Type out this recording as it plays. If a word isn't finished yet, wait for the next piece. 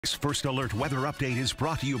This First Alert weather update is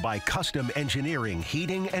brought to you by Custom Engineering,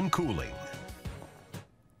 Heating and Cooling.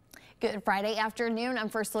 Good Friday afternoon. I'm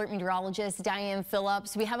First Alert Meteorologist Diane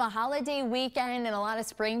Phillips. We have a holiday weekend and a lot of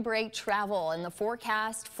spring break travel, and the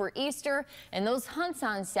forecast for Easter and those hunts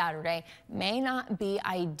on Saturday may not be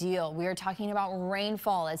ideal. We are talking about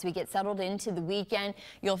rainfall as we get settled into the weekend.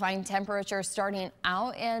 You'll find temperatures starting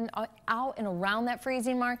out and around that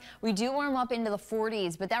freezing mark. We do warm up into the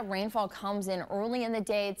 40s, but that rainfall comes in early in the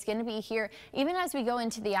day. It's going to be here even as we go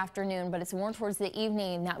into the afternoon, but it's more towards the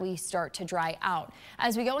evening that we start to dry out.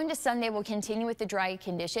 As we go into Sunday, we'll continue with the dry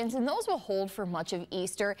conditions, and those will hold for much of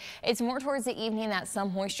Easter. It's more towards the evening that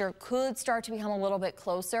some moisture could start to become a little bit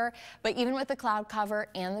closer, but even with the cloud cover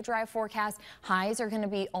and the dry forecast, highs are going to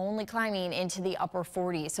be only climbing into the upper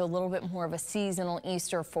 40s, so a little bit more of a seasonal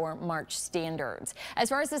Easter for March standards. As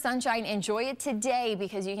far as the sunshine, enjoy it today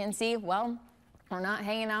because you can see, well, we're not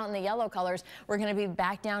hanging out in the yellow colors. We're going to be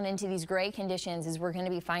back down into these gray conditions as we're going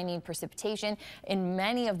to be finding precipitation in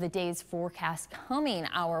many of the day's forecasts coming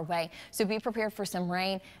our way. So be prepared for some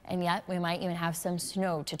rain, and yet we might even have some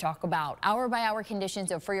snow to talk about. Hour by hour conditions.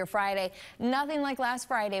 So for your Friday, nothing like last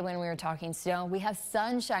Friday when we were talking snow. We have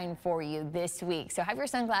sunshine for you this week. So have your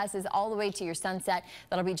sunglasses all the way to your sunset.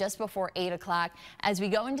 That'll be just before 8 o'clock. As we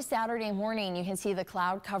go into Saturday morning, you can see the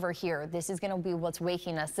cloud cover here. This is going to be what's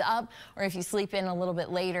waking us up, or if you sleep in a little bit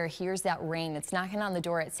later, here's that rain. It's knocking on the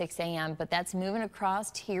door at 6 a.m., but that's moving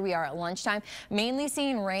across. Here we are at lunchtime, mainly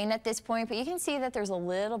seeing rain at this point, but you can see that there's a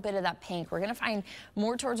little bit of that pink. We're going to find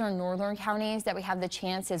more towards our northern counties that we have the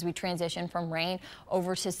chance as we transition from rain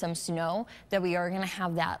over to some snow that we are going to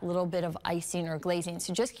have that little bit of icing or glazing.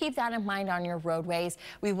 So just keep that in mind on your roadways.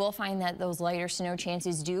 We will find that those lighter snow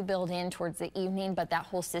chances do build in towards the evening, but that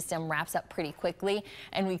whole system wraps up pretty quickly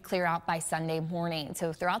and we clear out by Sunday morning.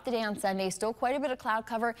 So throughout the day on Sunday, still quite a bit of cloud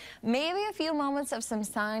cover, maybe a few moments of some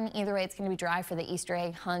sun. Either way, it's going to be dry for the Easter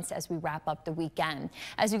egg hunts as we wrap up the weekend.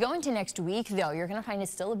 As we go into next week, though, you're going to find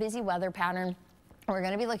it's still a busy weather pattern. We're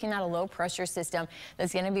going to be looking at a low pressure system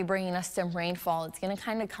that's going to be bringing us some rainfall. It's going to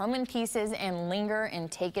kind of come in pieces and linger and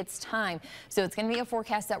take its time. So it's going to be a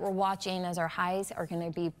forecast that we're watching as our highs are going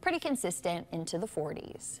to be pretty consistent into the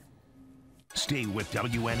 40s. Stay with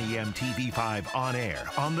WNEM TV5 on air,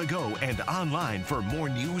 on the go, and online for more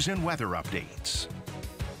news and weather updates.